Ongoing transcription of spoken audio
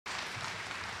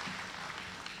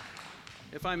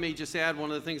If I may just add, one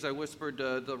of the things I whispered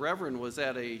to the Reverend was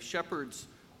that a shepherd's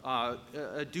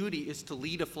a duty is to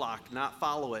lead a flock, not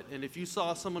follow it. And if you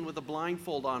saw someone with a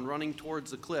blindfold on running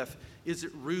towards a cliff, is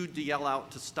it rude to yell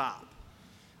out to stop?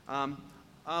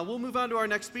 We'll move on to our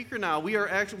next speaker now. We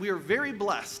are very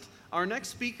blessed. Our next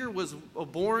speaker was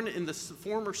born in the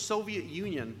former Soviet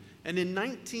Union, and in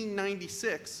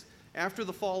 1996, after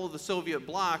the fall of the Soviet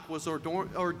bloc, was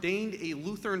ordained a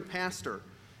Lutheran pastor.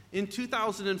 In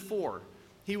 2004,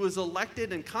 he was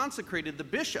elected and consecrated the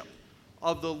bishop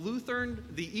of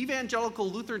the Evangelical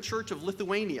Lutheran Church of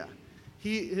Lithuania.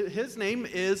 His name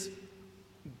is,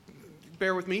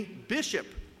 bear with me, Bishop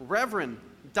Reverend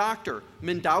Dr.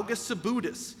 Mindaugas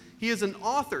Sabutis. He is an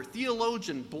author,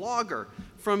 theologian, blogger,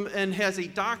 and has a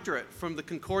doctorate from the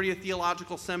Concordia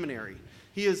Theological Seminary.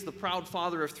 He is the proud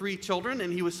father of 3 children,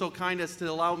 and he was so kind as to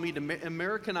allow me to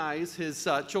Americanize his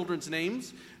children's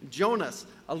names: Jonas,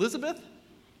 Elizabeth,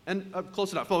 and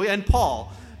close enough, and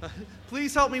Paul.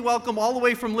 Please help me welcome all the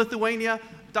way from Lithuania,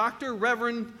 Dr.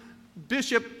 Reverend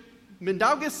Bishop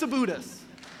Mindaugas Sabutis.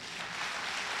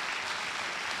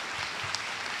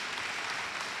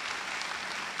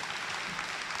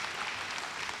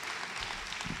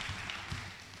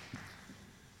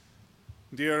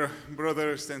 Dear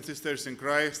brothers and sisters in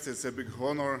Christ, it's a big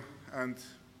honor and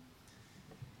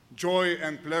joy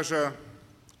and pleasure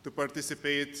to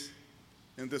participate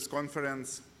in this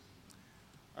conference.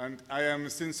 And I am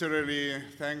sincerely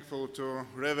thankful to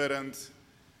Reverend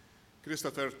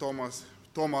Christopher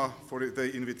Toma for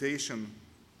the invitation.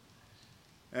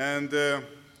 And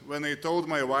when I told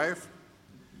my wife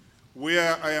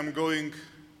where I am going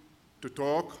to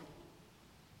talk,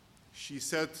 she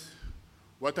said,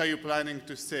 "What are you planning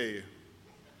to say?"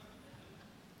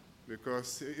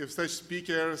 Because if such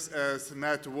speakers as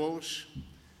Matt Walsh,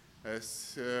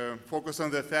 as Focus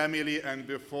on the Family, and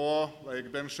before,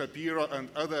 like Ben Shapiro and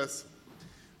others,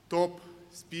 top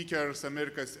speakers,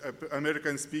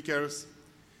 American speakers,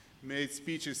 made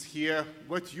speeches here,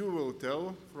 what you will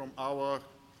tell from our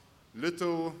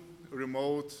little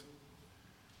remote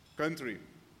country.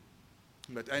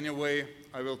 But anyway,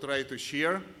 I will try to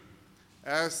share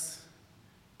as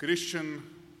Christian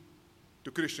to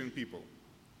Christian people.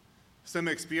 Some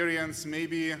experience,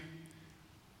 maybe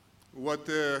what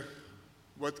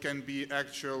can be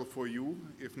actual for you,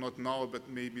 if not now, but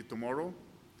maybe tomorrow.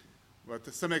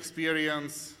 But some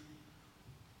experience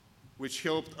which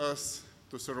helped us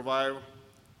to survive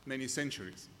many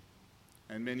centuries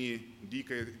and many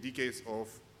decades of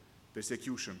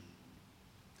persecution.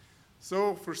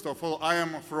 So, first of all, I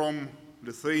am from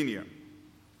Lithuania.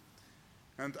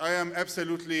 And I am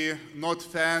absolutely not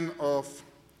fan of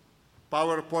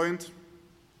PowerPoint.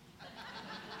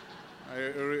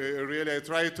 I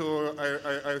tried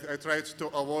to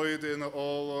avoid in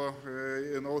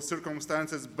all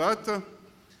circumstances, but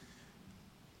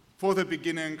for the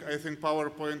beginning, I think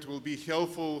PowerPoint will be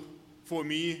helpful for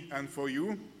me and for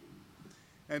you.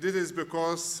 And it is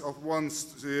because of one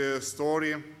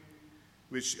story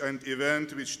and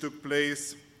event which took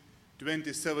place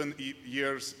 27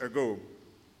 years ago.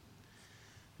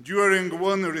 During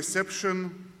one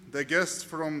reception, the guests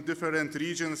from different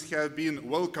regions had been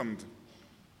welcomed.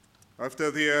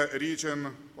 After their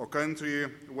region or country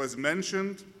was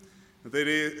mentioned, they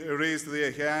raised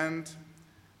their hand,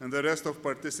 and the rest of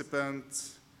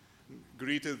participants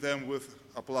greeted them with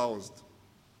applause.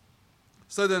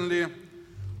 Suddenly,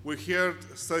 we heard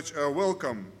such a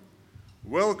welcome.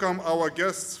 "Welcome our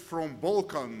guests from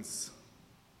Balkans."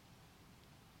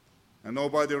 And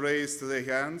nobody raised their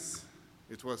hands.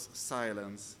 It was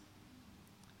silence.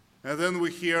 And then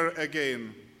we hear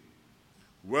again,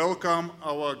 "Welcome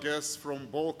our guests from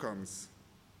Balkans."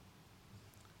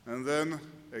 And then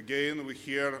again we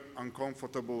hear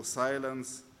uncomfortable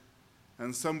silence,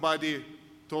 and somebody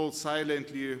told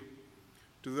silently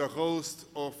to the host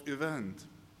of event,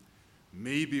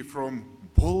 "Maybe from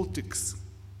Baltics."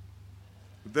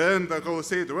 Then the host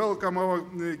said, "Welcome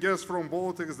our guests from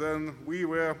Baltics." Then we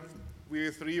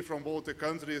 3 from Baltic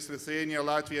countries, Lithuania,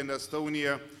 Latvia, and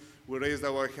Estonia, we raised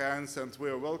our hands and we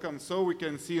are welcome. So we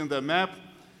can see in the map,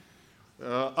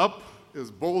 up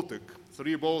is Baltic,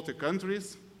 3 Baltic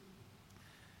countries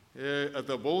at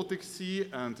the Baltic Sea,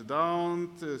 and down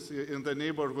in the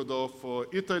neighborhood of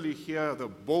Italy here, the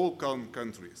Balkan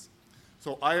countries.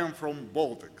 So I am from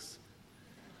Baltics,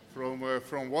 from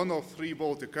one of 3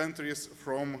 Baltic countries,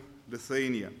 from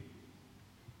Lithuania.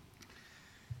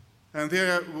 And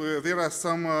there will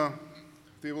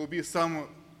be some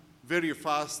very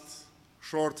fast,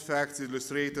 short facts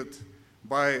illustrated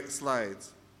by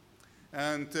slides.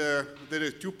 And there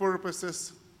are 2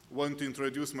 purposes. One, to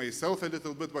introduce myself a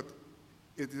little bit, but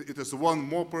it is one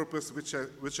more purpose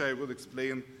which I will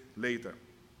explain later.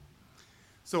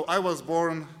 So I was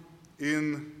born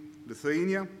in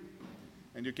Lithuania,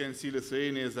 and you can see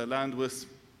Lithuania is a land with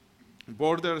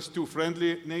borders, two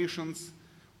friendly nations,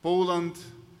 Poland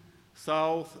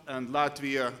south and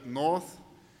Latvia north,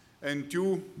 and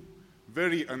two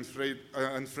very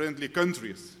unfriendly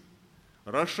countries,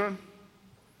 Russia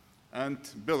and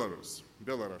Belarus.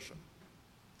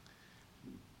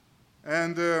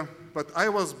 And, but I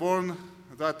was born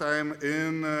that time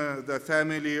in the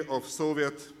family of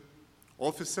Soviet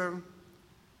officer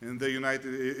in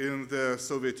the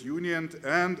Soviet Union,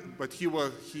 but he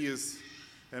is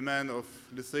a man of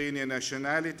Lithuanian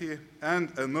nationality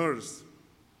and a nurse.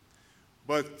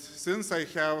 But since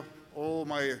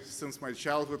since my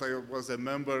childhood, I was a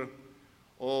member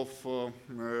of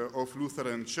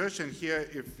Lutheran Church, and here,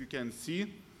 if you can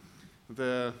see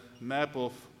the map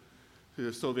of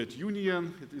the Soviet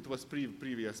Union, it was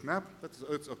previous map, but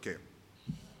it's okay.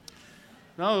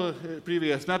 Now,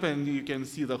 previous map, and you can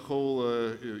see the whole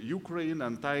Ukraine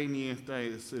and tiny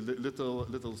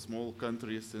little small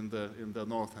countries in the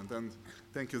north. And then,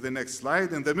 thank you. The next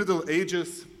slide. In the Middle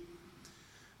Ages,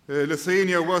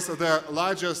 Lithuania was the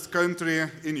largest country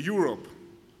in Europe,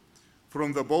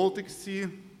 from the Baltic Sea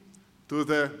to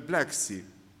the Black Sea.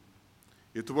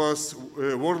 It was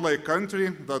a warlike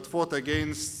country that fought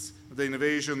against the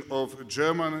invasion of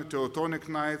German Teutonic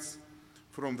Knights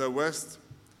from the west,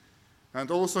 and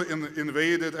also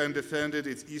invaded and defended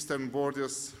its eastern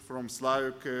borders from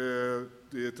Slavic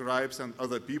tribes and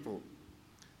other people.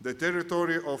 The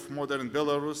territory of modern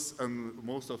Belarus and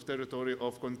most of territory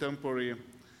of contemporary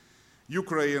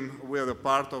Ukraine were a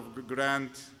part of the Grand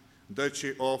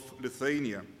Duchy of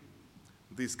Lithuania.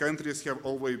 These countries have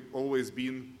always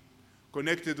been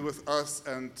connected with us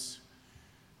and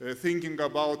thinking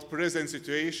about present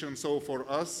situation. So for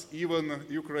us, even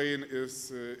Ukraine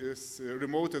is a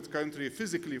remote country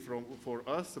physically for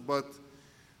us, but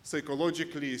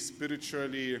psychologically,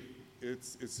 spiritually,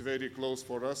 it's very close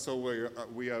for us. So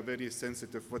we are very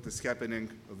sensitive what is happening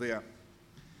there.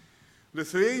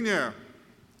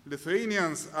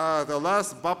 Lithuanians are the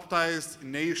last baptized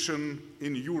nation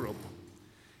in Europe.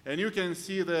 And you can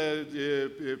see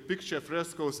the picture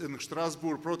frescoes in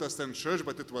Strasbourg Protestant Church,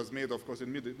 but it was made, of course,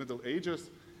 in Middle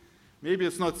Ages. Maybe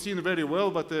it's not seen very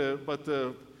well, but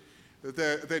the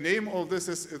name of this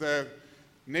is the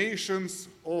Nations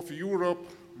of Europe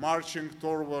Marching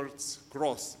Towards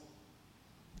Cross.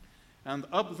 And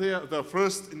up there, the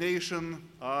first nation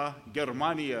are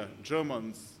Germania,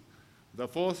 Germans. The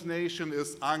fourth nation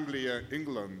is Anglia,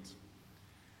 England.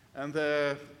 And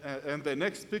the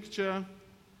next picture,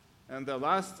 and the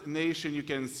last nation you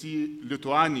can see,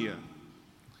 Lithuania.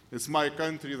 It's my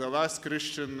country, the last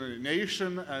Christian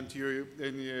nation, and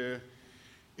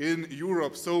in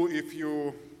Europe. So if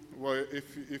you'd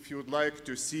like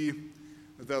to see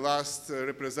the last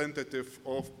representative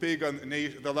of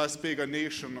the last pagan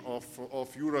nation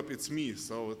of Europe, it's me.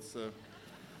 So it's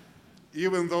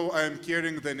even though I'm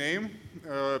carrying the name,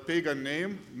 pagan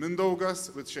name, Mindaugas,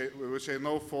 which I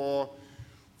know for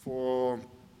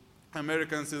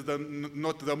Americans is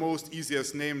not the most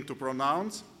easiest name to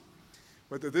pronounce,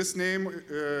 but this name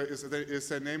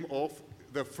is a name of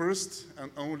the first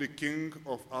and only king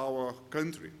of our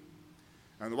country.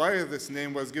 And why this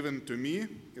name was given to me,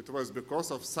 it was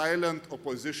because of silent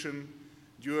opposition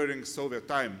during Soviet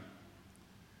time.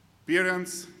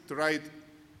 Parents tried,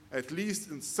 at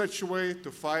least in such a way,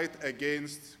 to fight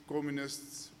against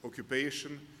communist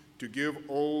occupation, to give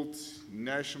old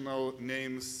national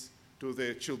names to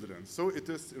their children. So it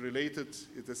is related,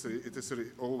 it is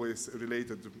always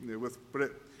related with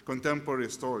contemporary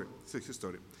history.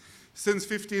 Since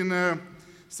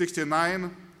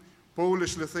 1569,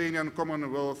 Polish-Lithuanian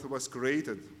Commonwealth was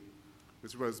created,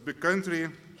 which was a big country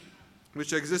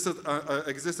which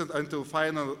existed until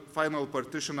final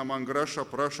partition among Russia,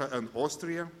 Prussia, and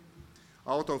Austria,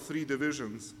 out of 3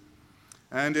 divisions.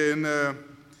 And in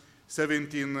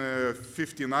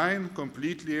 1759,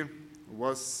 completely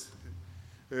was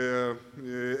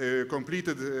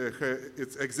completed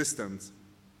its existence.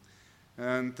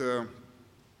 And the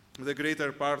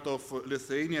greater part of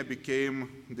Lithuania became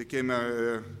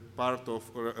a part of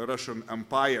Russian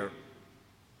Empire.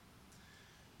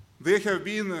 There have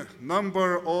been a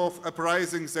number of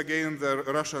uprisings against the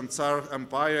Russian Tsar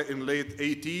Empire in late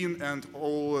 18th and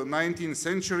all 19th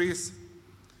centuries.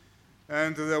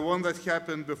 And the one that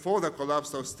happened before the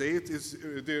collapse of state is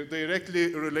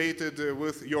directly related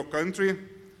with your country.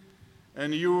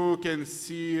 And you can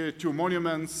see 2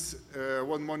 monuments,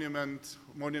 one monument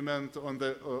on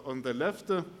the left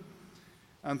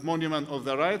and monument of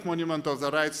the right. Monument of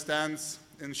the right stands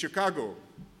in Chicago.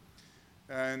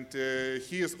 And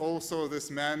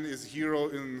this man is hero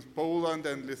in Poland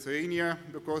and Lithuania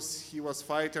because he was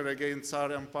fighter against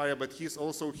Tsar Empire, but he's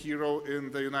also hero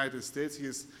in the United States.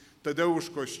 He's Tadeusz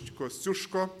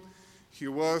Kościuszko. He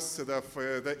was the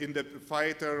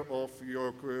fighter of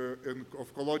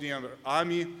colonial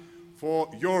army for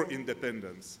your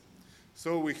independence.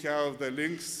 So we have the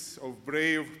links of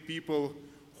brave people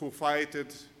who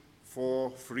fought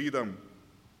for freedom.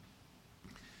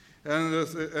 And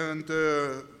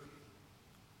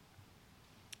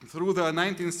through the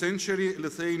 19th century,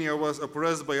 Lithuania was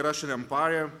oppressed by Russian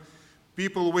Empire.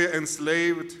 People were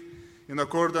enslaved in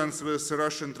accordance with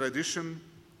Russian tradition.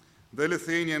 The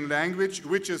Lithuanian language,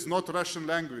 which is not Russian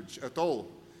language at all,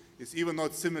 is even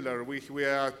not similar. We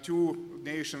are two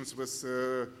nations with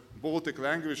Baltic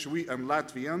language, we and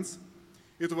Latvians.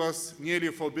 It was nearly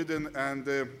forbidden, and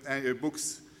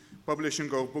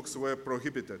publishing of books were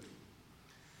prohibited.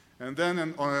 And then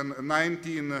in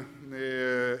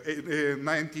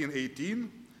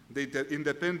 1918, the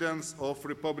independence of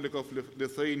Republic of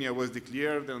Lithuania was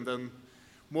declared, and then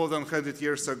more than 100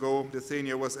 years ago,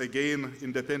 Lithuania was again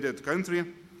independent country.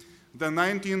 Then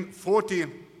 1940,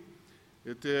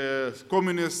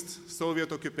 communist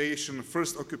Soviet occupation,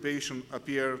 first occupation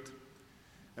appeared.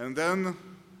 And then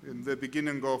in the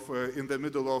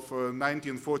middle of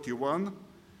 1941,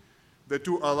 the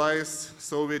two allies,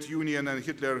 Soviet Union and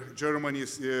Hitler Germany,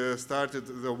 started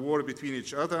the war between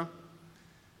each other.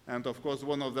 And of course,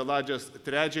 one of the largest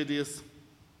tragedies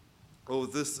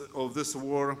of this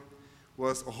war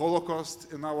was a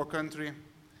Holocaust in our country.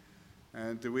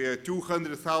 And we had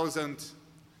 200,000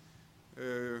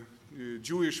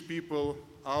 Jewish people,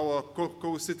 our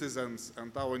co-citizens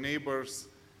and our neighbors,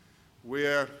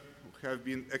 have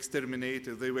been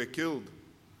exterminated. They were killed.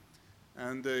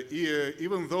 And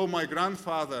even though my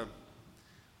grandfather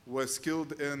was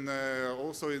killed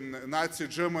also in Nazi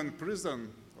German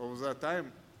prison of that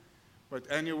time, but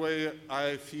anyway,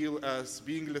 I feel as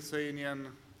being Lithuanian,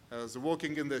 as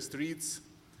walking in the streets,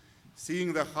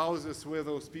 seeing the houses where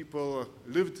those people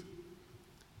lived,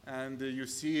 and you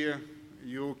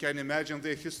can imagine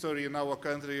the history in our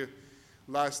country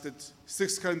lasted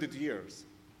 600 years.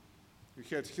 We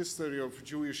had history of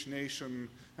Jewish nation,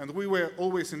 and we were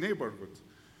always a neighborhood.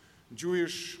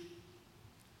 Jewish,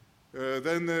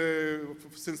 then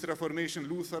since Reformation,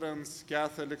 Lutherans,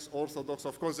 Catholics, Orthodox,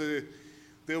 of course,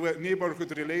 there were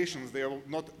neighborhood relations. They were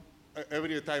not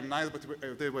every time nice, but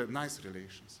they were nice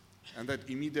relations. And that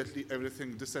immediately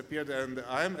everything disappeared. And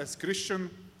I'm, as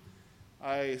Christian,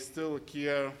 I still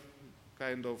care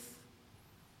kind of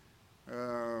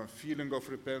feeling of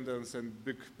repentance and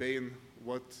big pain.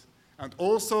 And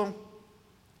also,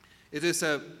 it is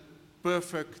a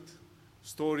perfect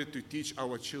story to teach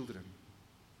our children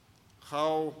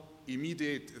how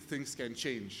immediate things can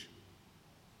change.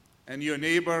 And your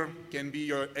neighbor can be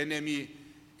your enemy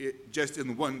just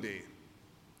in one day.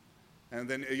 And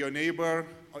then your neighbor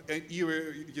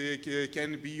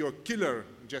can be your killer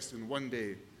just in one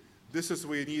day. This is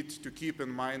we need to keep in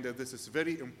mind, that this is a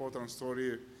very important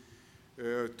story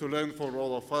to learn for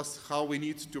all of us, how we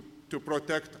need to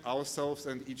protect ourselves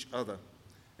and each other,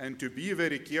 and to be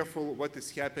very careful what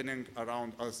is happening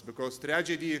around us, because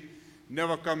tragedy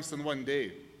never comes in one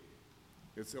day.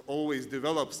 It always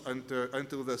develops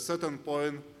until the certain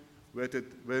point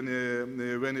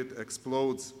when it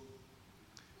explodes.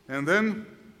 And then,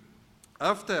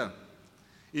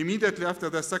 immediately after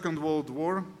the Second World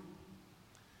War,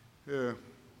 in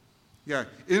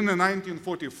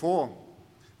 1944,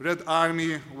 Red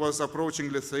Army was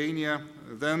approaching Lithuania.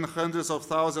 Then hundreds of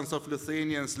thousands of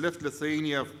Lithuanians left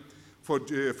Lithuania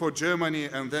for Germany,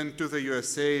 and then to the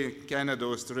USA, Canada,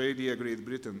 Australia, Great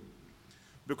Britain,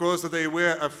 because they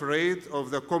were afraid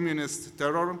of the communist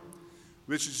terror,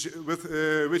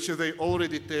 which they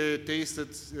already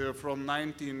tasted from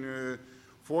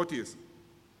 1940s.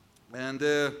 And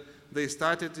the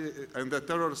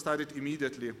terror started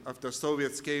immediately after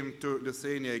Soviets came to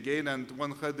Lithuania again, and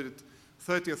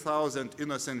 130,000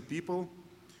 innocent people,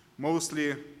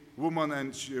 mostly women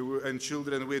and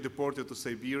children, were deported to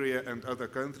Siberia and other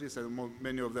countries, and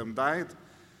many of them died.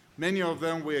 Many of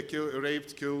them were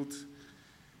raped, killed,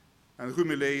 and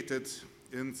humiliated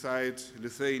inside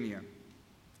Lithuania.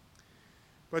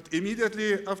 But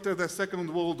immediately after the Second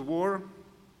World War,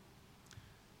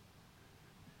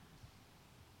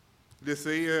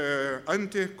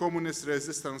 anti-communist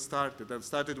resistance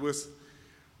started with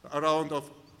around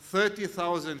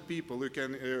 30,000 people.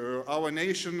 Our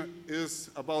nation is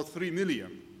about 3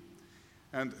 million.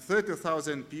 And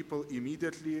 30,000 people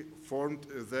immediately formed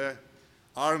the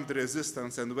armed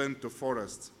resistance and went to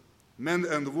forests. Men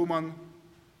and women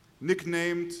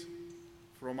nicknamed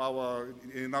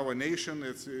in our nation,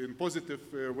 it's in positive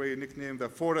way nicknamed the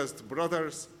Forest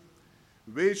Brothers,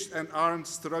 waged an armed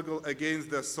struggle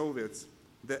against the Soviets.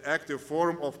 The active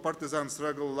form of partisan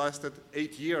struggle lasted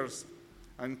 8 years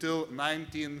until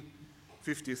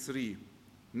 1953.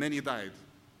 Many died.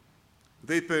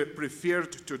 They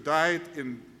preferred to die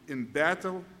in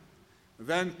battle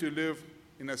than to live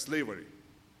in a slavery.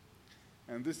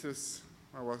 And this is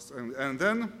and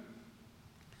then,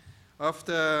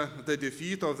 after the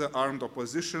defeat of the armed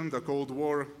opposition, the Cold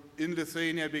War in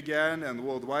Lithuania began and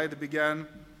worldwide began.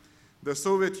 The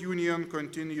Soviet Union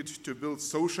continued to build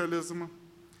socialism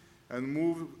and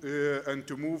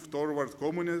to move toward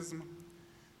communism,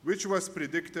 which was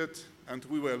predicted, and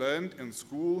we were learned in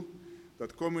school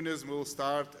that communism will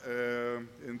start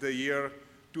in the year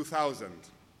 2000.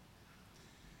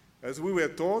 As we were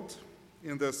taught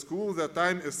in the school, the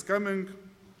time is coming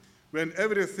when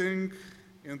everything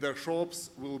in the shops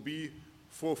will be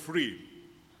for free.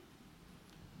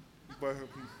 But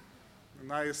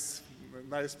nice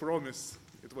promise.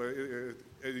 It was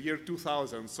year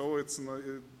 2000, so it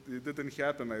didn't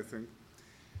happen, I think.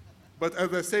 But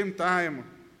at the same time,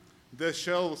 the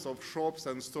shelves of shops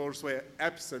and stores were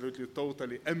absolutely,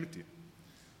 totally empty.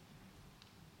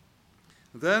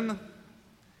 Then,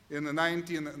 in the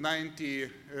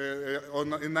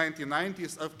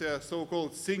 1990s, after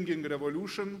so-called singing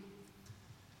revolution,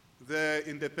 the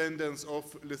independence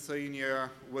of Lithuania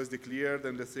was declared,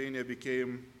 and Lithuania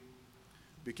became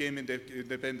an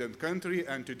independent country,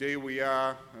 and today we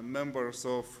are members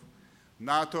of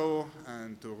NATO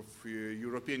and of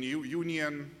European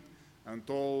Union and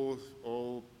all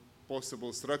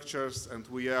possible structures, and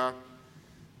we are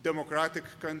democratic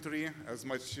country as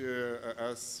much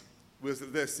as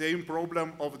with the same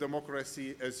problem of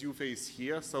democracy as you face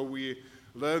here. So we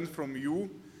learn from you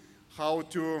how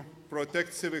to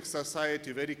protect civic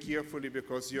society very carefully,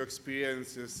 because your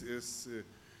experience is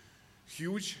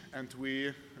huge, and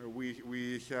we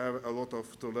have a lot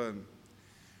to learn.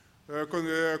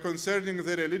 Concerning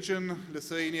the religion,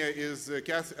 Lithuania is a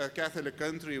Catholic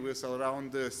country with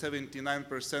around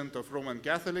 79% of Roman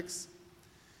Catholics,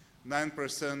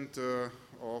 9%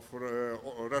 of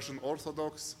Russian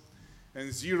Orthodox, and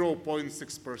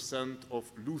 0.6% of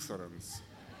Lutherans.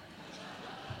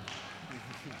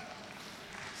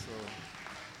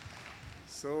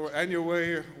 So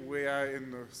anyway, we are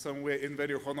somewhere in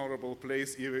very honorable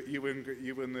place,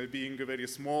 even being very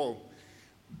small.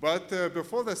 But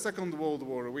before the Second World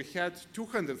War, we had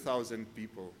 200,000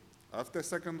 people. After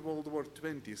Second World War,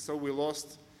 20. So we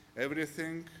lost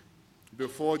everything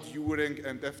before, during,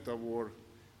 and after war.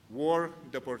 War,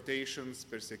 deportations,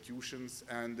 persecutions,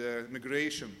 and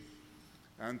migration.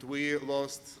 And we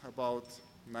lost about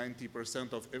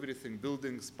 90% of everything: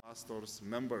 buildings, pastors,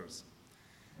 members.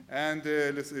 And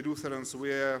Lutherans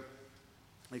were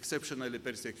exceptionally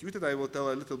persecuted. I will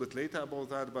tell a little bit later about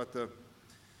that,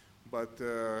 but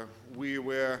we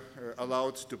were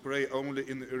allowed to pray only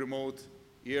in remote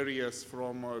areas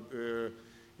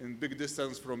in big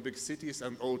distance from big cities,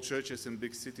 and all churches in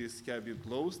big cities have been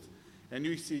closed. And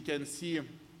you can see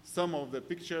some of the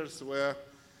pictures where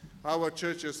our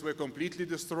churches were completely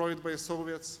destroyed by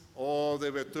Soviets, or they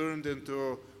were turned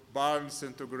into barns,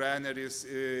 into granaries,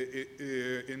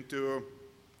 into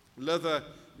leather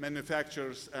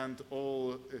manufacturers, and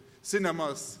all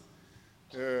cinemas,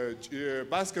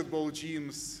 basketball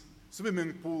gyms,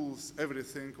 swimming pools,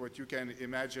 everything what you can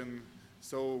imagine.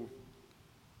 So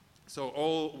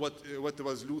all what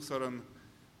was Lutheran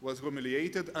was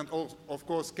humiliated, and of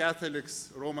course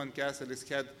Catholics, Roman Catholics,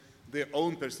 had their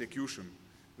own persecution,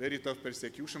 very tough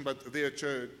persecution, but their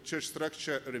church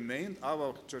structure remained.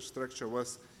 Our church structure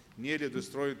was nearly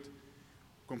destroyed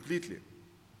completely.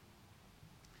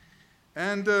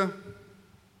 And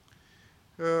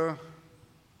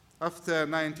after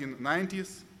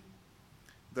 1990s,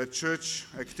 the church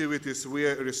activities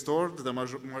were restored. The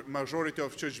majority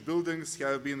of church buildings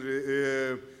have been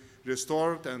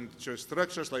restored, and church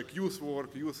structures like youth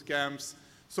work, youth camps,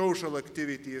 social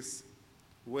activities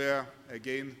were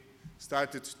again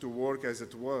started to work as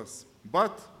it was.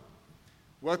 But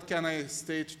what can I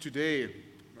state today,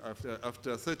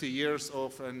 after 30 years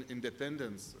of an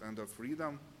independence and of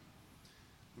freedom?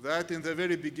 That in the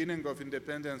very beginning of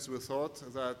independence, we thought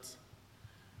that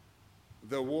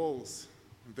the walls,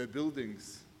 the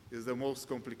buildings, is the most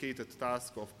complicated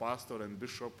task of pastor and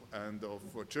bishop and of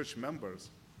church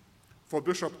members. For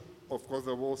bishop, of course,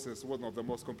 the walls is one of the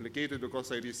most complicated,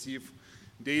 because I receive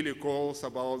daily calls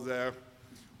about the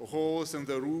holes in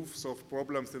the roofs of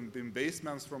problems in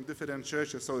basements from different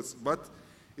churches. But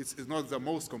it's not the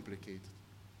most complicated,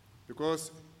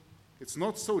 because It's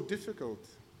not so difficult.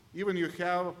 Even you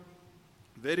have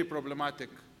very problematic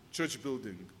church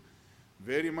building,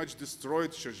 very much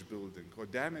destroyed church building or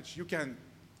damaged, you can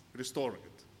restore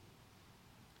it.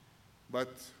 But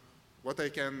what I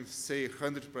can say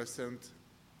 100%,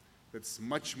 it's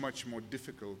much, much more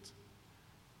difficult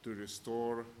to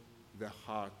restore the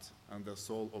heart and the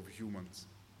soul of humans.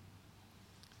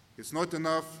 It's not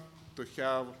enough to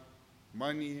have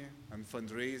money and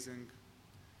fundraising.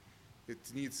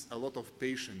 It needs a lot of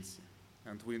patience.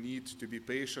 And we need to be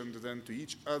patient then to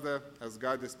each other as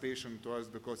God is patient to us,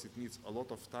 because it needs a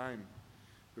lot of time.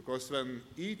 Because when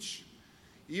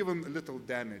even little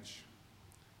damage,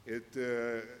 it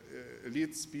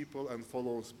leads people and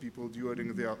follows people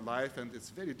during their life, and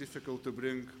it's very difficult to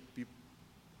bring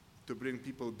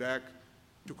people back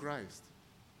to Christ,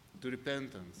 to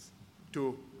repentance,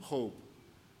 to hope,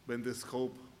 when this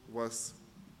hope was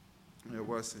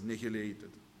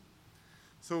annihilated.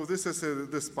 So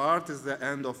this part is the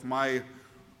end of my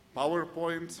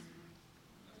PowerPoint,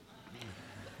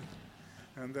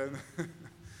 and then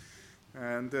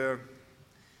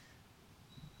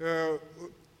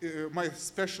my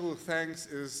special thanks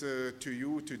is to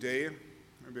you today,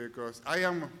 because I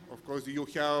am, of course, you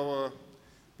have a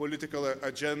political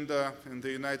agenda in the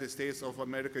United States of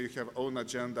America. You have own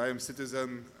agenda. I'm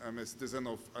a citizen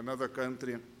of another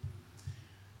country,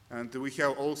 and we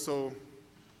have also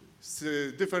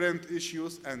different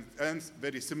issues and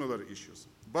very similar issues.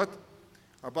 But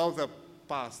about the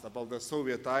past, about the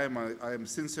Soviet time, I am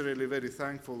sincerely very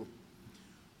thankful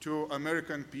to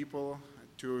American people,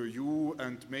 to you,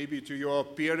 and maybe to your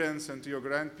parents and to your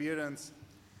grandparents,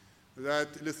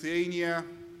 that Lithuania,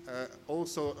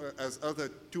 also as other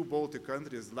two Baltic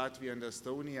countries, Latvia and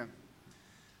Estonia,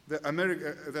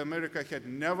 America had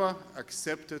never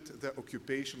accepted the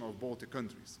occupation of Baltic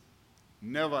countries.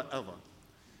 Never, ever.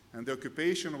 And the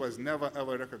occupation was never,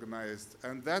 ever recognized.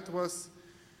 And that was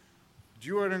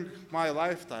during my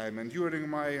lifetime and during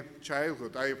my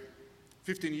childhood.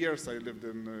 15 years I lived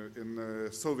in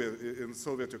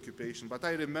Soviet occupation, but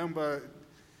I remember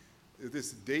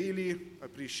this daily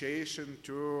appreciation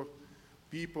to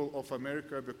people of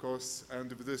America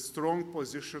and the strong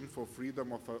position for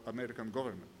freedom of American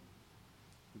government.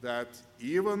 That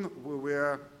even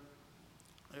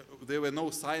there were no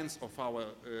signs of our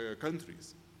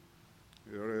countries.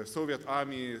 Soviet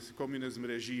army, communism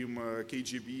regime,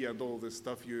 KGB, and all this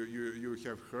stuff you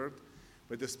have heard.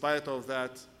 But despite of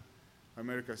that,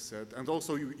 America said, and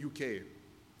also UK,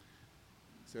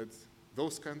 said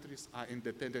those countries are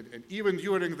independent. And even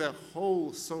during the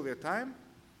whole Soviet time,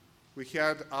 we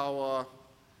had our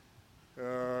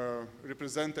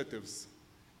representatives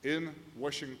in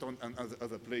Washington and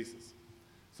other places.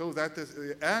 So that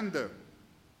is, and a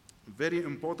very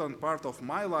important part of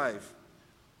my life,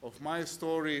 of my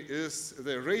story, is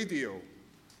the radio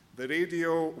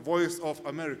Voice of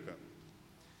America.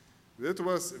 That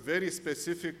was very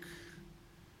specific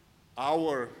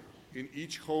hour in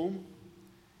each home,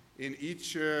 in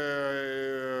each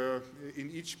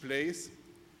place,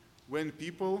 when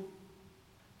people,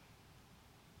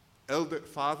 elder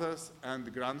fathers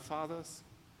and grandfathers,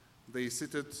 they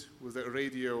seated with the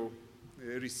radio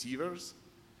receivers.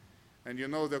 And you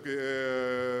know,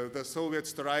 the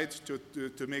Soviets tried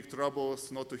to make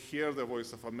troubles, not to hear the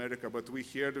Voice of America, but we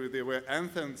heard there were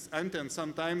antennas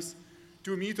sometimes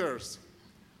 2 meters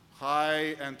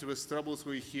high, and with troubles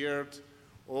we heard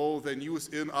all the news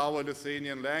in our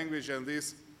Lithuanian language, and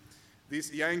this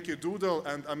Yankee Doodle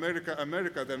and America,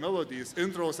 America, the melodies,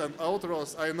 intros and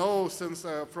outros, I know since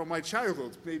from my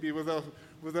childhood, maybe with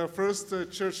the first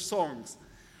church songs.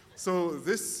 So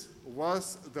this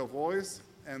was the voice,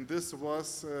 and this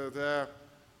was the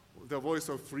voice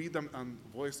of freedom and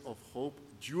voice of hope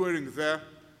during the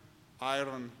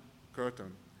Iron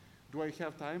Curtain. Do I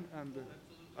have time? And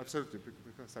absolutely,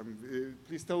 because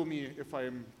please tell me if I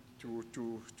am too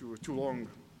long.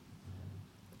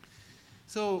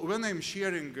 So when I'm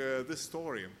sharing this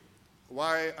story,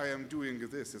 why I am doing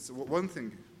this, it's one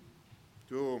thing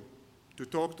to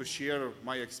talk, to share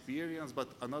my experience, but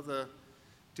another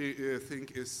thing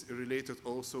is related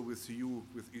also with you,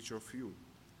 with each of you.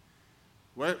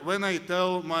 When I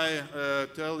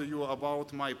tell you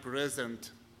about my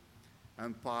present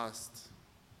and past,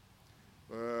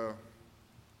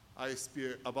 I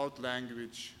speak about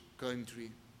language,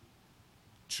 country,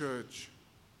 church,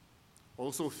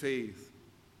 also faith.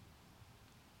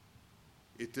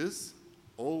 It is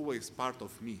always part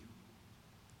of me.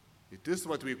 It is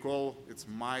what we call, it's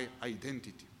my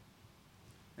identity.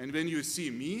 And when you see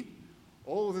me,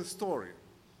 all the story,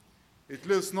 It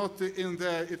lives not in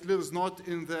the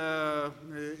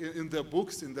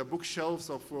books, in the bookshelves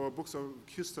of books of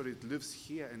history. It lives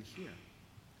here and here.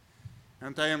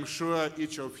 And I am sure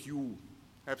each of you,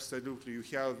 absolutely, you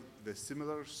have the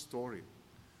similar story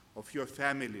of your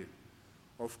family,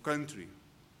 of country,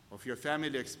 of your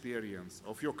family experience,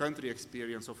 of your country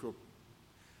experience,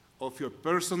 of your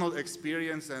personal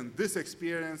experience, and this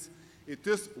experience, it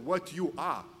is what you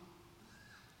are.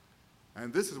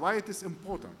 And this is why it is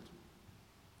important.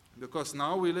 Because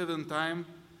now we live in time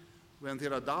when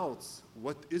there are doubts,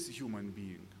 what is human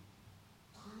being?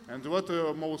 And what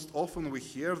most often we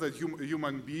hear that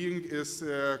human being is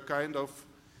a kind of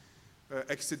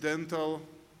accidental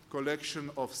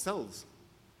collection of cells,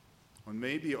 or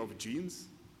maybe of genes,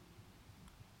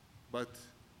 but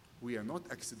we are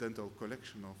not accidental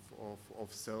collection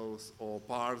of cells or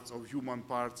parts, of human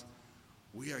parts.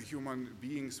 We are human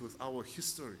beings with our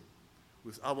history,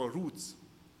 with our roots.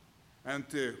 And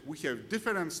we have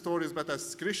different stories, but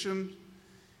as Christians,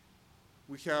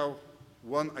 we have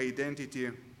one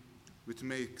identity which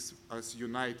makes us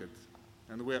united,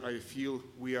 and where I feel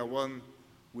we are one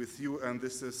with you, and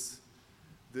this is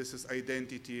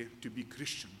identity to be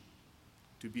Christian,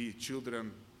 to be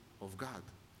children of God.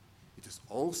 It is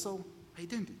also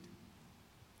identity.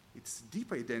 It's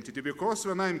deep identity, because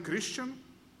when I'm Christian,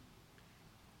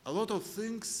 a lot of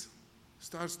things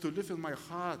starts to live in my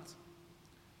heart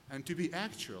and to be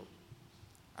actual.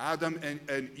 Adam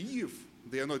and Eve,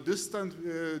 they are not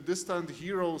distant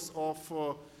heroes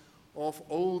of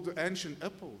old ancient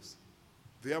epochs.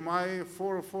 They are my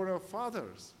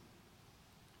forefathers.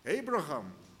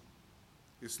 Abraham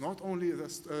is not only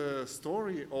the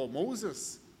story of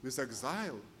Moses with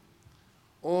exile,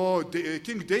 or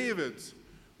King David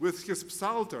with his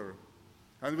psalter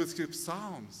and with his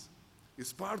psalms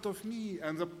is part of me,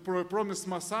 and the promised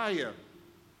Messiah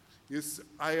is,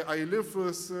 I live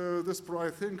with this, I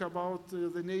think about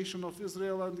the nation of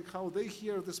Israel and how they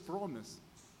hear this promise.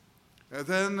 And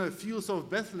then fields of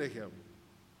Bethlehem.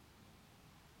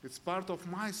 It's part of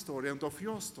my story and of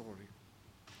your story.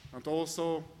 And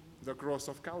also the cross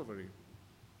of Calvary.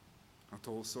 And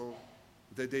also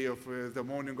the day of the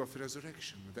morning of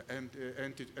resurrection, the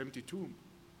empty tomb.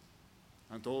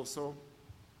 And also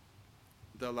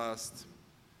the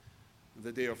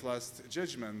day of last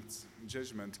judgment,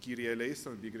 Kyrie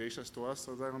eleison, be gracious to us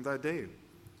on that day.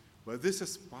 But this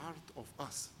is part of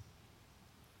us.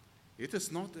 It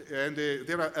is not, and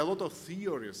there are a lot of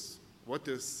theories. What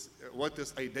is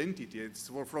identity? It's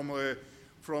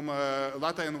from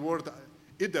Latin word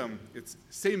idem. It's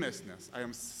sameness. I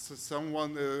am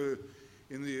someone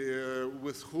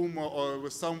with whom, or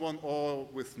with someone, or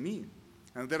with me.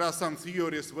 And there are some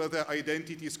theories whether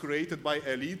identity is created by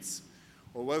elites,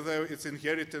 or whether it's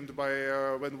inherited by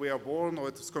when we are born, or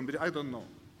it's combined. I don't know.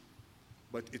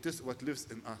 But it is what lives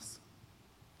in us.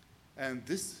 And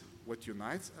this what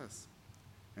unites us.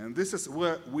 And this is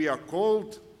where we are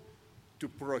called to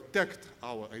protect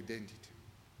our identity.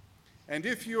 And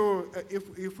if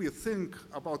we think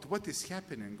about what is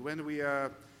happening when we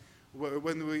have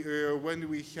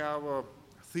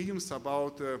themes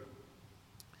about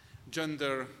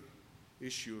gender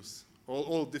issues,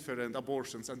 all different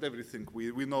abortions and everything,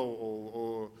 we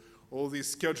know all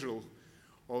this schedule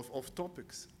of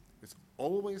topics. It's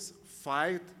always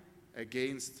fight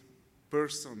against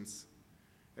persons,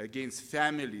 against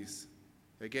families,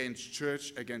 against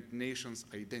church, against nations'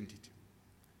 identity.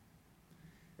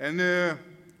 And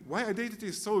why identity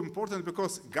is so important?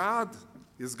 Because God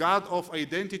is God of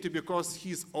identity, because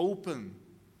He's open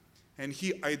and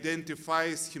He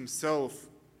identifies Himself,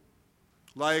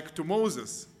 like to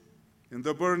Moses in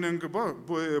the burning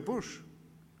bush.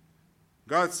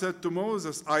 God said to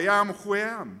Moses, I am who I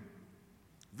am.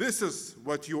 This is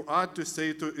what you ought to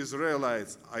say to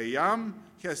Israelites. I am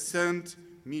has sent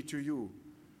me to you.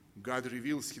 God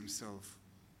reveals Himself.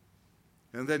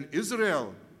 And then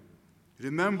Israel,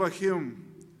 remember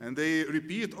Him, and they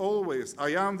repeat always,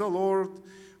 I am the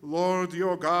Lord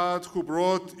your God, who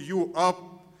brought you up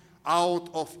out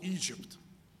of Egypt.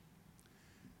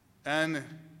 And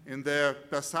in the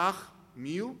Pesach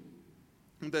meal,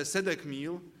 in the Seder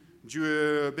meal,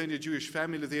 many Jewish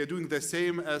families, they are doing the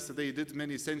same as they did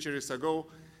many centuries ago.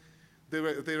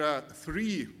 There are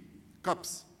 3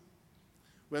 cups.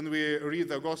 When we read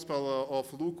the Gospel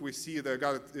of Luke, we see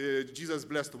that Jesus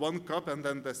blessed 1 cup and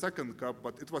then the 2nd cup,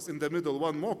 but it was in the middle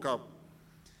 1 more cup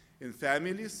in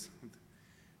families.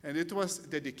 And it was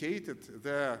dedicated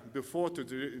there before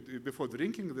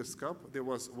drinking this cup, there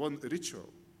was 1 ritual.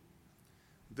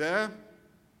 The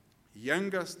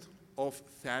youngest of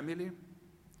family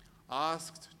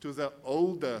asked to the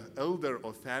elder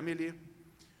of family,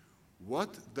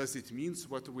 what does it mean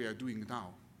what we are doing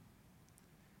now?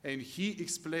 And he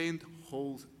explained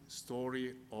whole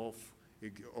story of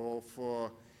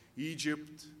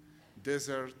Egypt,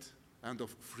 desert, and of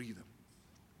freedom.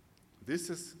 This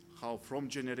is how from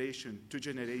generation to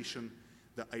generation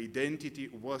the identity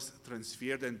was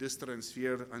transferred and is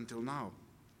transferred until now.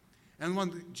 And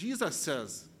when Jesus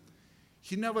says,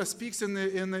 he never speaks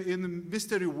in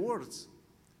mystery words.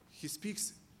 He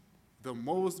speaks the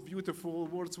most beautiful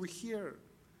words we hear.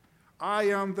 I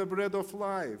am the bread of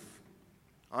life.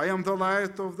 I am the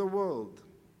light of the world.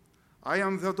 I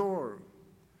am the door.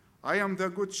 I am the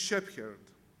good shepherd.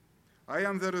 I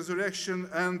am the resurrection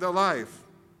and the life.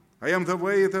 I am the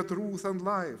way, the truth, and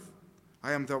life.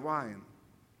 I am the vine.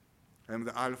 I am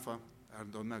the Alpha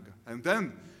and Omega. And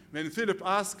then, when Philip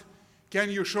asked, can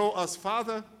you show us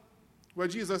Father? Well,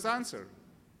 Jesus answered,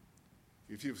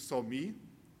 if you saw me,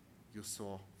 you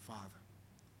saw Father.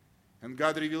 And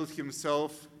God revealed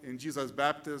himself in Jesus'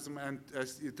 baptism and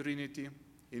as the Trinity,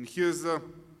 in his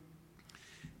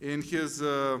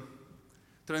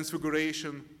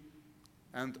transfiguration,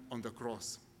 and on the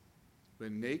cross.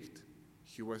 When naked,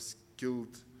 he was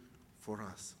killed for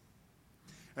us.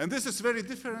 And this is very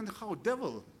different how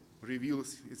devil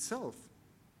reveals itself.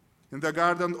 In the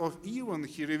Garden of Eden,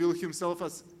 he revealed himself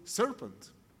as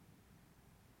serpent.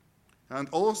 And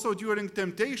also during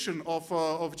temptation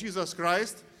of Jesus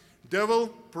Christ, devil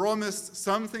promised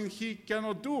something he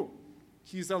cannot do.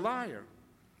 He's a liar.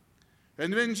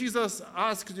 And when Jesus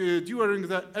asked during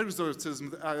the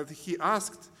exorcism, he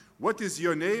asked, what is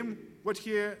your name? What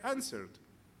he answered?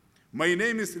 My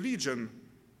name is Legion,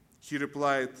 he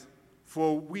replied,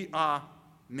 for we are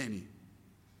many.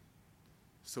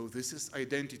 So this is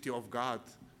identity of God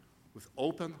with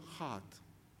open heart,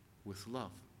 with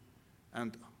love.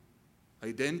 And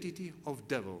identity of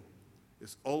devil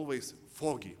is always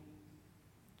foggy.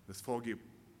 With foggy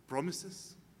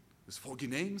promises, with foggy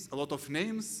names, a lot of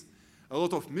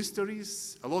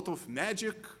mysteries, a lot of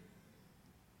magic.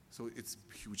 So it's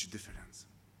a huge difference.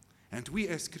 And we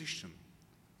as Christians,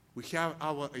 we have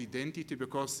our identity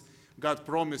because God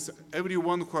promised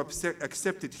everyone who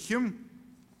accepted him,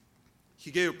 he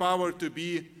gave power to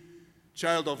be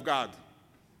child of God.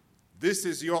 This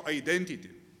is your identity.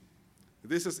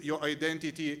 This is your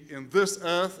identity in this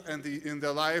earth and in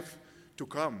the life to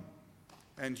come.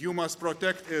 And you must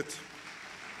protect it.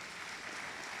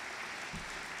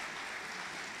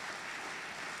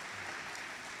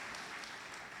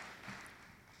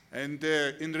 And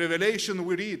in Revelation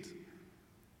we read,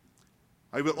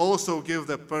 I will also give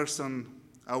the person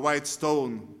a white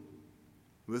stone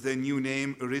with a new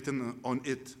name written on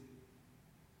it,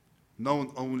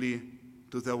 known only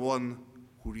to the one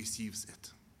who receives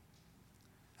it.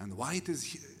 And why it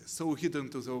is so hidden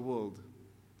to the world,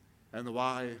 and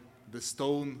why the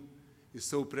stone is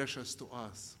so precious to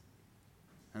us,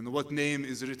 and what name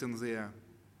is written there?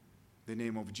 The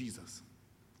name of Jesus.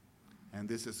 And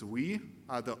this is we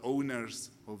are the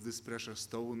owners of this precious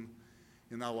stone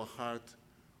in our heart,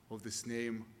 of this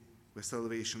name where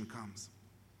salvation comes.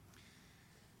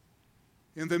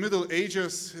 In the Middle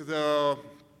Ages,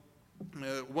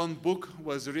 one book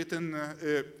was written,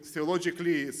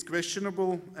 theologically it's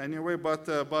questionable anyway, but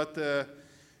the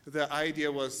idea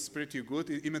was pretty good.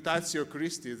 Imitatio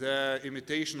Christi, the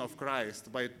imitation of Christ,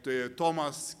 by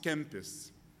Thomas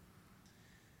Kempis.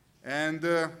 And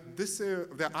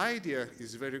the idea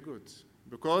is very good,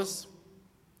 because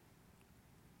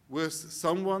with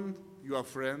someone you are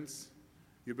friends,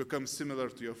 you become similar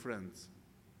to your friends.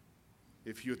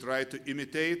 If you try to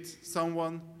imitate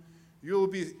someone, you'll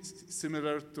be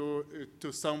similar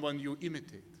to someone you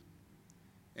imitate.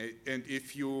 And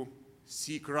if you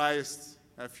see Christ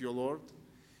as your Lord,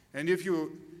 and if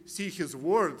you see his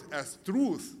word as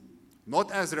truth,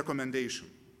 not as recommendation,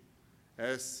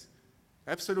 as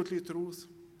absolutely truth,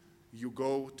 you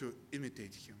go to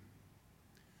imitate him.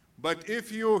 But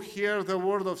if you hear the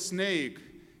word of snake,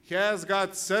 has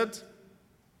God said,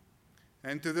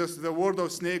 and the word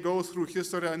of snake goes through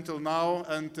history until now,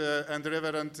 and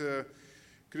Reverend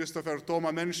Christopher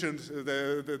Thoma mentioned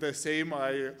the same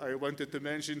I wanted to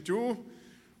mention too,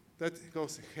 that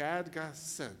goes, had God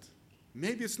said.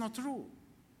 Maybe it's not true.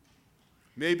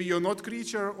 Maybe you're not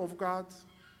creature of God.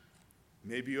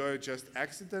 Maybe you're just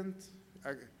accident.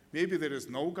 Maybe there is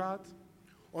no God.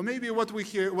 Or maybe what we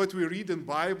read in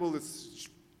Bible is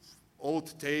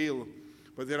old tale,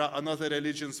 but there are another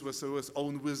religions with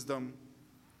own wisdom,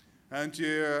 and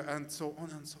so on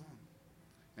and so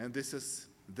on. And this is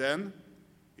then,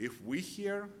 if we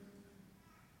hear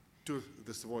to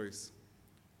this voice,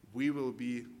 we will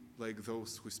be like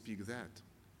those who speak that.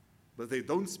 But they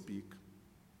don't speak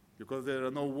because there are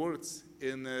no words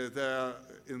in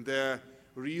the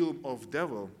realm of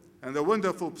devil. And a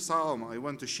wonderful psalm I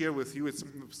want to share with you, it's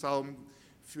Psalm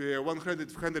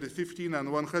 115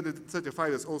 and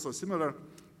 135 is also similar,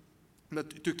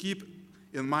 that to keep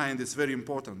in mind is very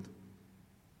important.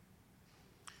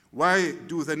 Why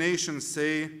do the nations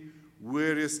say,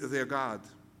 where is their God?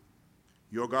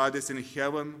 Your God is in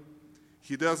heaven.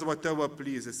 He does whatever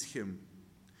pleases him.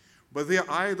 But their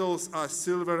idols are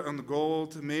silver and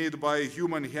gold made by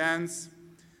human hands.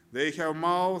 They have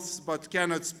mouths but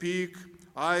cannot speak,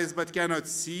 eyes but cannot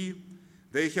see.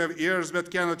 They have ears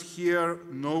but cannot hear,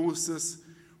 noses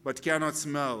but cannot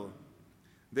smell.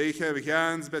 They have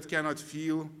hands but cannot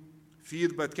feel,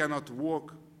 feet but cannot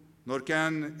walk, nor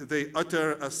can they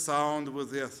utter a sound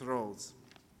with their throats.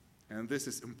 And this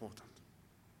is important.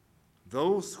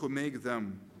 Those who make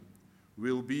them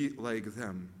will be like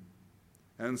them,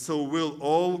 and so will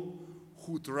all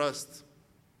who trust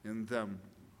in them.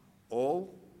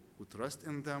 All who trust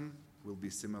in them will be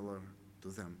similar to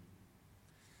them.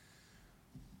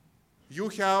 You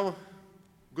have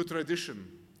good tradition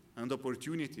and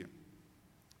opportunity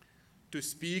to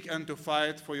speak and to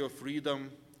fight for your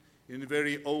freedom in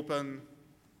very open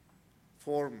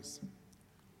forms.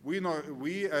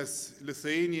 We as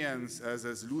Lithuanians,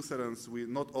 as Lutherans, we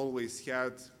not always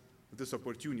had this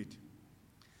opportunity.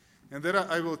 And there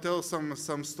I will tell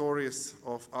some stories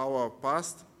of our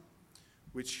past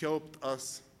which helped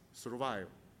us survive.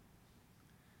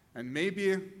 And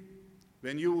maybe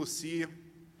when you will see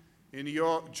in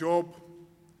your job,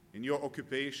 in your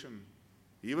occupation,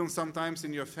 even sometimes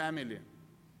in your family,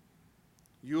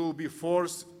 you will be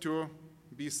forced to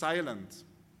be silent.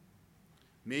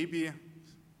 Maybe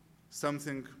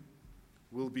something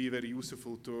will be very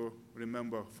useful to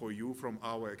remember for you from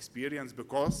our experience,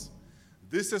 because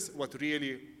this is what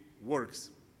really works,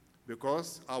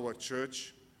 because our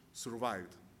church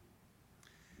survived.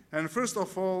 And first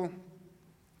of all,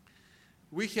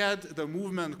 we had the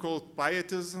movement called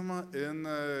Pietism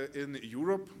in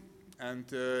Europe, and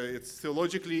it's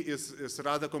theologically is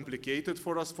rather complicated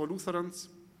for us, for Lutherans.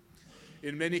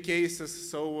 In many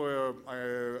cases, so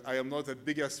I am not the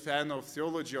biggest fan of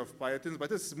theology of Pietism,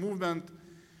 but it's a movement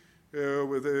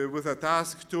with a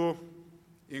task to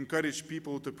encourage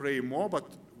people to pray more.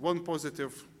 But one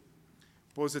positive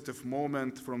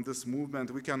moment from this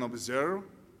movement we can observe: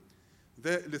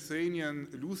 the Lithuanian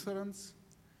Lutherans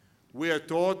were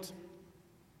taught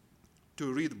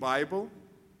to read Bible,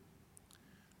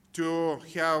 to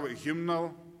have a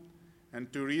hymnal,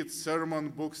 and to read sermon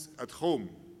books at home.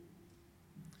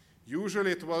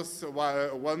 Usually it was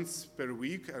once per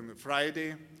week on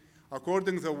Friday,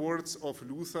 according to the words of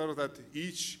Luther, that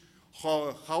each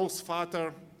house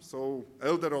father, so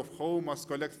elder of home, must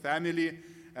collect family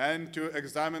and to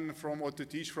examine from or to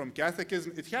teach from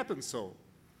catechism. It happened so.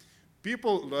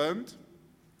 People learned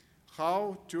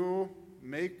how to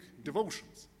make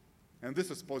devotions. And this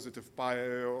is positive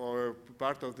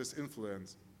part of this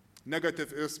influence.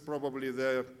 Negative is probably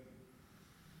the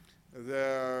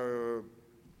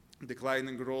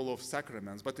declining role of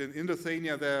sacraments. But in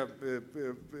Lithuania,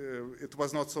 it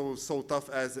was not so tough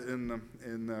as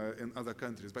in other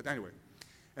countries. But anyway,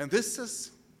 and this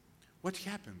is what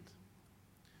happened.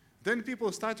 Then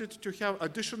people started to have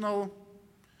additional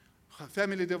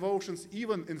family devotions,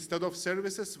 even instead of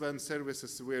services, when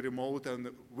services were remote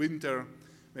and winter,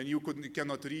 when you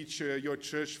cannot reach your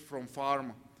church from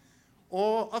farm,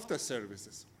 or after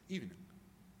services, evening.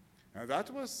 And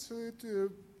that was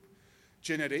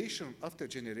generation after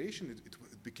generation,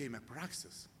 it became a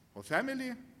praxis of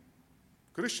family,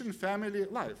 Christian family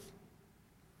life.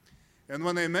 And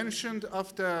when I mentioned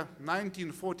after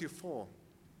 1944,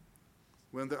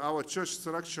 when our church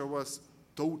structure was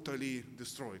totally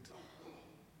destroyed,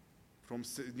 from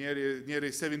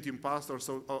nearly 17 pastors,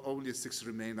 so only 6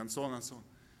 remained, and so on and so on.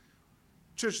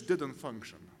 Church didn't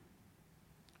function.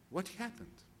 What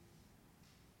happened?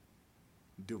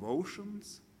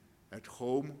 Devotions at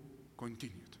home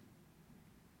continued.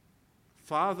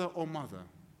 Father or mother,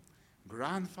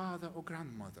 grandfather or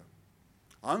grandmother,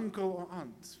 uncle or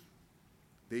aunt,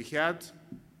 they had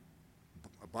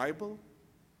a Bible,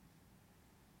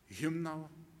 hymnal,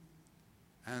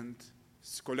 and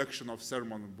collection of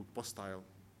sermon book postile.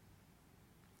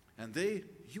 And they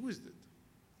used it.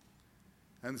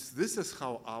 And this is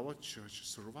how our church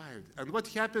survived. And what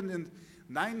happened in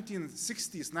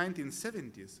 1960s,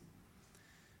 1970s,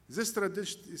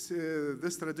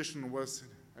 this tradition was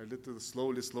a little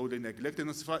slowly neglected.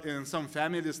 In some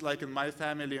families, like in my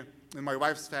family, in my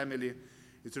wife's family,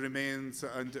 it remains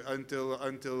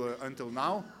until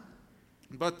now,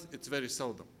 but it's very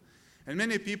seldom. And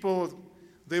many people,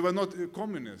 they were not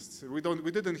communists. We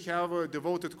didn't have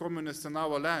devoted communists in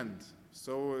our land.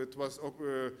 So it was,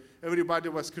 everybody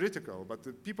was critical, but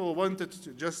the people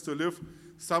wanted just to live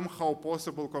somehow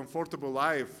possible, comfortable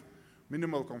life,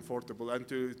 minimal comfortable, and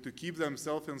to keep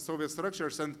themselves in Soviet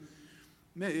structures. And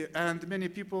many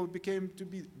people became to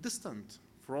be distant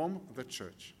from the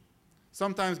church.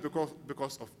 Sometimes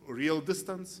because of real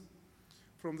distance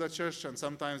from the church, and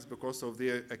sometimes because of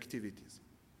their activities.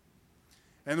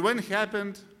 And when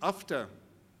happened after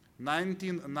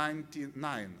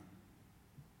 1999,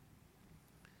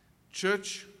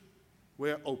 church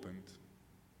were opened,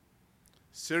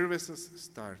 services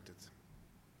started,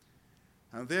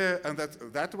 and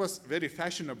that was very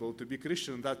fashionable to be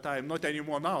Christian that time. Not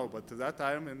anymore now, but that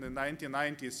time in the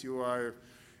 1990s,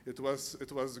 it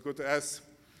was good as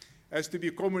to be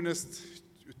communist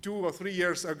 2 or 3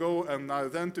 years ago, and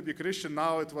then to be Christian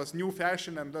now. It was new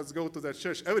fashion, and let's go to the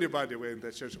church. Everybody were in the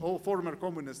church. All former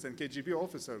communists and KGB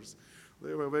officers,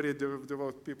 they were very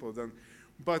devout people then.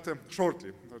 But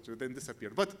shortly, then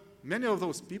disappeared. But many of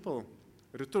those people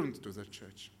returned to the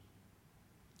church.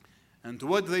 And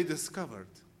what they discovered,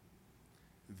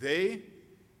 they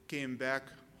came back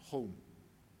home.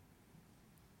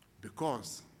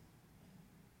 Because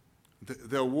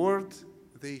the word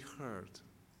they heard,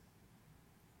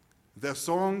 the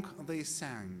song they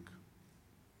sang,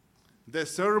 the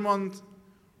sermon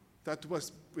that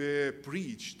was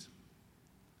preached,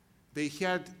 they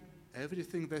had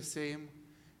everything the same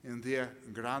in their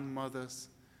grandmother's,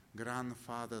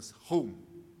 grandfather's home.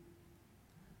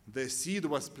 The seed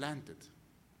was planted.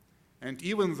 And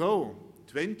even though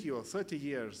 20 or 30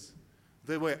 years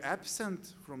they were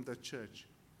absent from the church,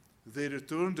 they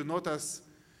returned not as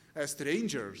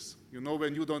strangers. You know,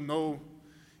 when you don't know,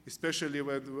 especially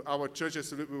when our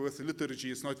churches with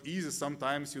liturgy, it's not easy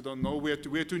sometimes. You don't know where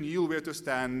to kneel, where to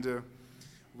stand,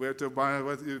 where to buy.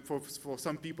 For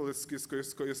some people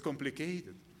it's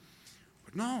complicated.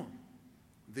 But no,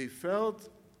 they felt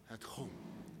at home.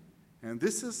 And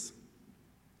this is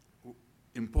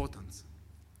important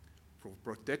for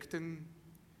protecting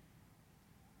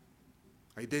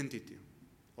identity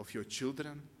of your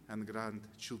children and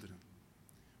grandchildren.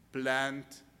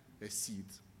 Plant a seed.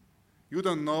 You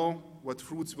don't know what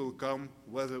fruits will come,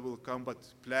 whether will come, but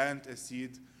plant a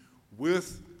seed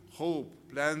with hope.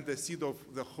 Plant the seed of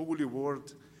the Holy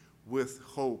Word with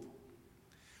hope.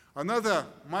 Another,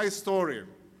 my story.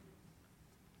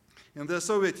 In the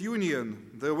Soviet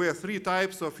Union, there were 3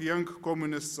 types of young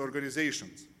communist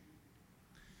organizations.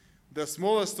 The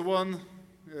smallest one,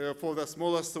 for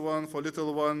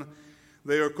little one,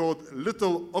 they are called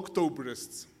Little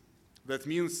Octobrists. That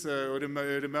means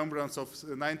remembrance of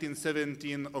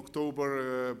 1917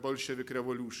 October Bolshevik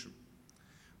Revolution.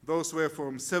 Those were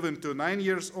from 7 to 9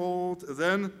 years old,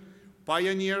 then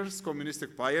pioneers,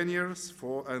 communistic pioneers,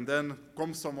 and then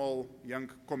Komsomol, young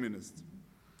communists.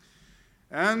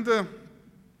 And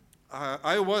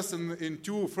I was in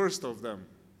 2 first of them,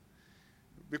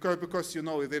 because you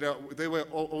know, they were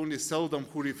only seldom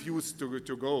who refused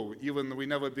to go. Even we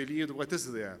never believed what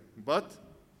is there, but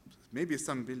maybe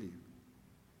some believe.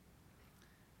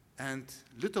 And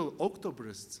Little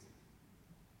Octobrists,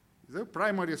 the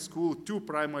primary school, 2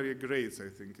 primary grades, I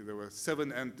think. There were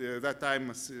 7, and that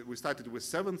time we started with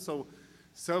 7, so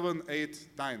 7, 8,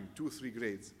 9, 2, 3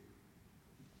 grades.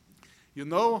 You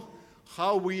know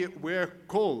how we were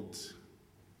called,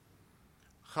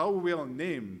 how we were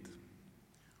named.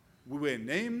 We were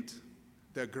named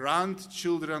the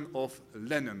grandchildren of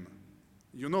Lenin.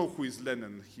 You know who is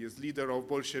Lenin. He is leader of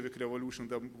Bolshevik Revolution,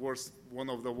 one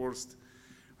of the worst,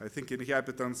 I think,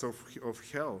 inhabitants of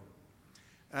hell.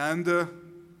 And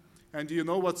you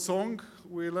know what song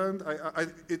we learned?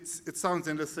 It sounds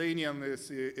in Lithuanian,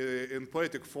 in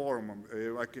poetic form.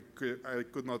 I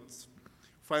could not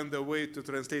find a way to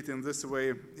translate in this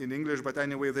way in English, but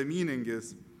anyway, the meaning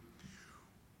is,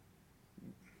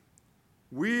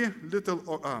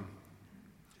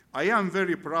 I am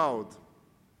very proud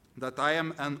that I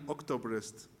am an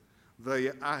Octobrist,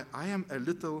 I am a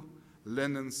little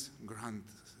Lenin's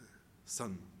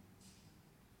grandson.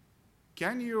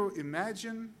 Can you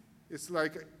imagine? It's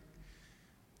like,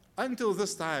 until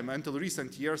this time, until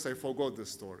recent years, I forgot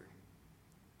this story.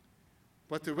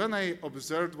 But when I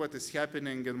observed what is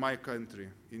happening in my country,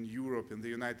 in Europe, in the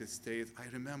United States, I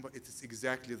remember it is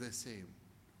exactly the same.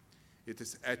 It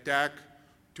is attack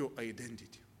to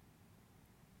identity.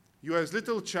 You as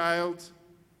little child,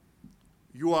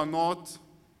 you are not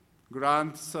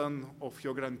grandson of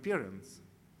your grandparents.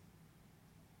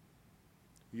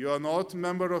 You are not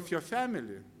member of your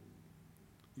family.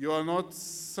 You are not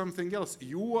something else.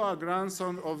 You are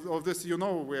grandson of this, you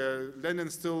know, where Lenin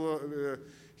still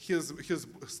his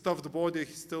stuffed body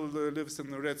still lives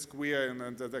in the Red Square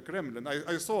in the Kremlin.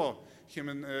 I saw him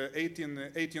in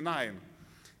 1889.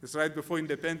 It's right before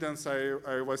independence.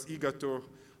 I was eager to.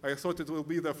 I thought it will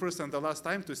be the first and the last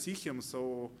time to see him. It's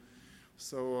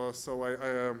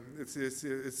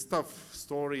a tough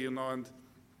story, you know. And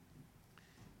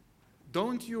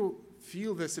don't you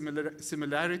feel the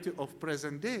similarity of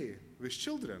present day with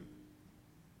children?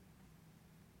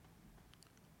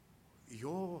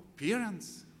 Your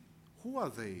parents, who are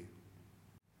they?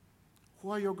 Who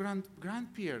are your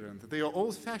grandparents? They are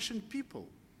old-fashioned people.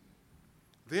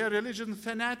 They are religion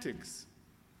fanatics.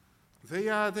 They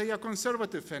are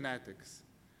conservative fanatics.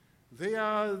 They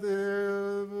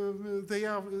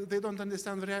don't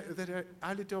understand the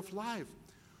reality of life.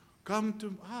 Come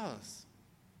to us.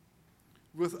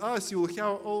 With us, you will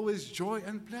have always joy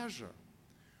and pleasure.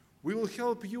 We will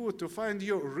help you to find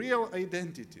your real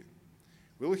identity.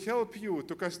 We will help you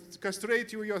to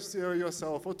castrate you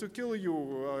yourself, or to kill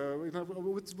you,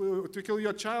 to kill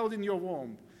your child in your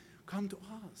womb. Come to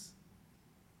us.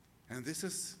 And this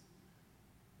is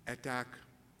attack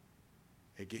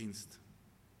against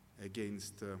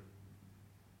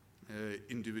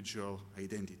individual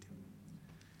identity.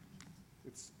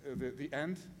 It's the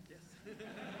end. Yes.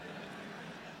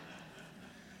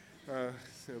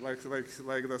 Like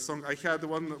the song. I had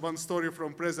one story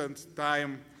from present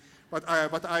time, but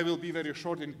I will be very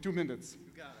short in 2 minutes.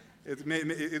 You got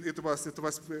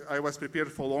it. I was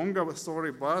prepared for longer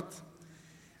story, but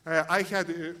I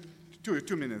had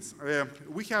 2 minutes.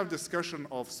 We have discussion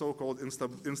of so-called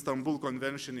Istanbul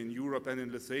Convention in Europe and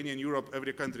in Lithuania. In Europe,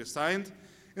 every country signed.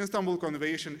 Istanbul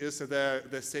Convention is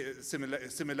the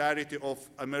similarity of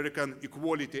American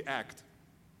Equality Act.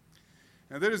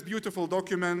 And there is beautiful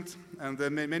document, and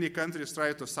many countries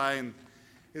try to sign.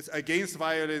 It's against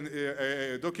violence,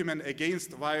 a document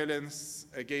against violence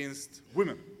against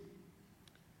women.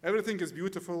 Everything is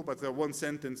beautiful, but the one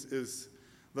sentence is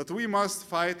that we must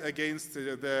fight against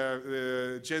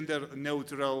the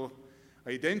gender-neutral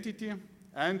identity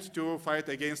and to fight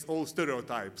against all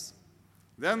stereotypes.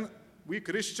 Then we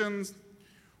Christians,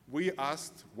 we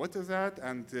asked, what is that?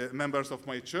 And members of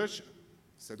my church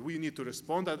said, we need to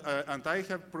respond. And I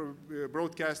have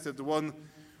broadcasted 1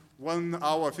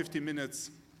 hour, 50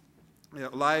 minutes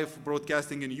live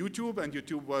broadcasting in YouTube, and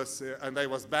YouTube was, and I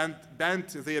was banned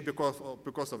there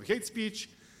because of hate speech.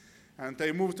 And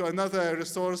I moved to another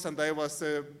resource, and I was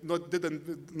not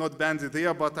banned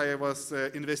there, but I was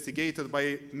investigated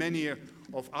by many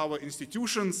of our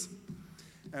institutions.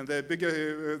 And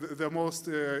the most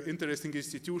interesting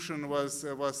institution was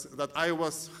that I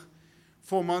was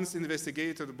 4 months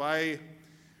investigated by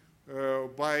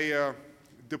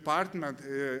department,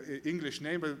 English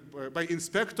name, by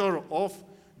Inspector of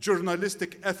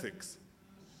Journalistic Ethics.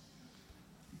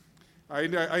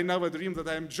 I never dreamed that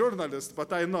I'm a journalist,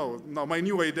 but I know my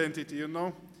new identity, you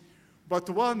know. But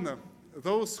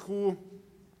those who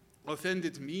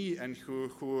offended me and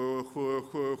who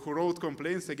wrote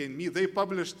complaints against me, they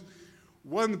published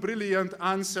one brilliant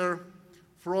answer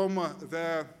from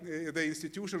the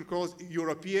institution called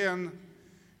European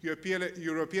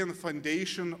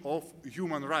Foundation of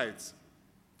Human Rights.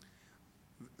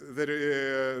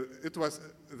 It was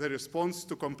the response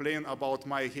to complain about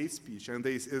my hate speech, and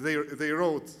they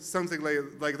wrote something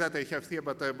like that I have here,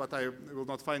 but I will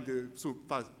not find it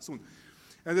soon.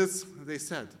 And they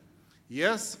said,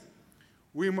 yes,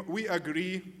 we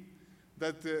agree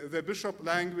that the bishop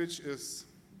language is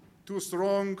too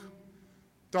strong,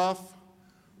 tough,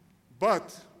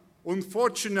 but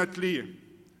unfortunately,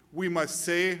 we must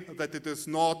say that it is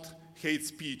not hate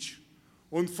speech.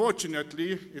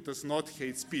 Unfortunately, it is not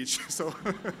hate speech. So,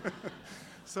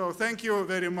 so thank you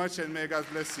very much, and may God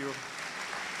bless you.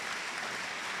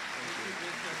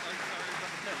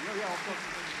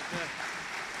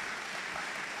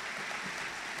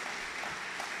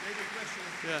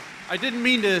 Yeah, I didn't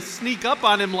mean to sneak up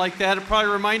on him like that. It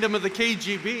probably remind him of the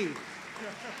KGB.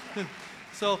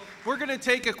 So we're going to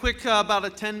take a quick, about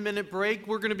a 10-minute break.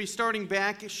 We're going to be starting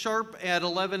back sharp at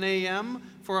 11 a.m.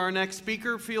 for our next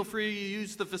speaker. Feel free to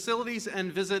use the facilities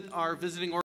and visit our visiting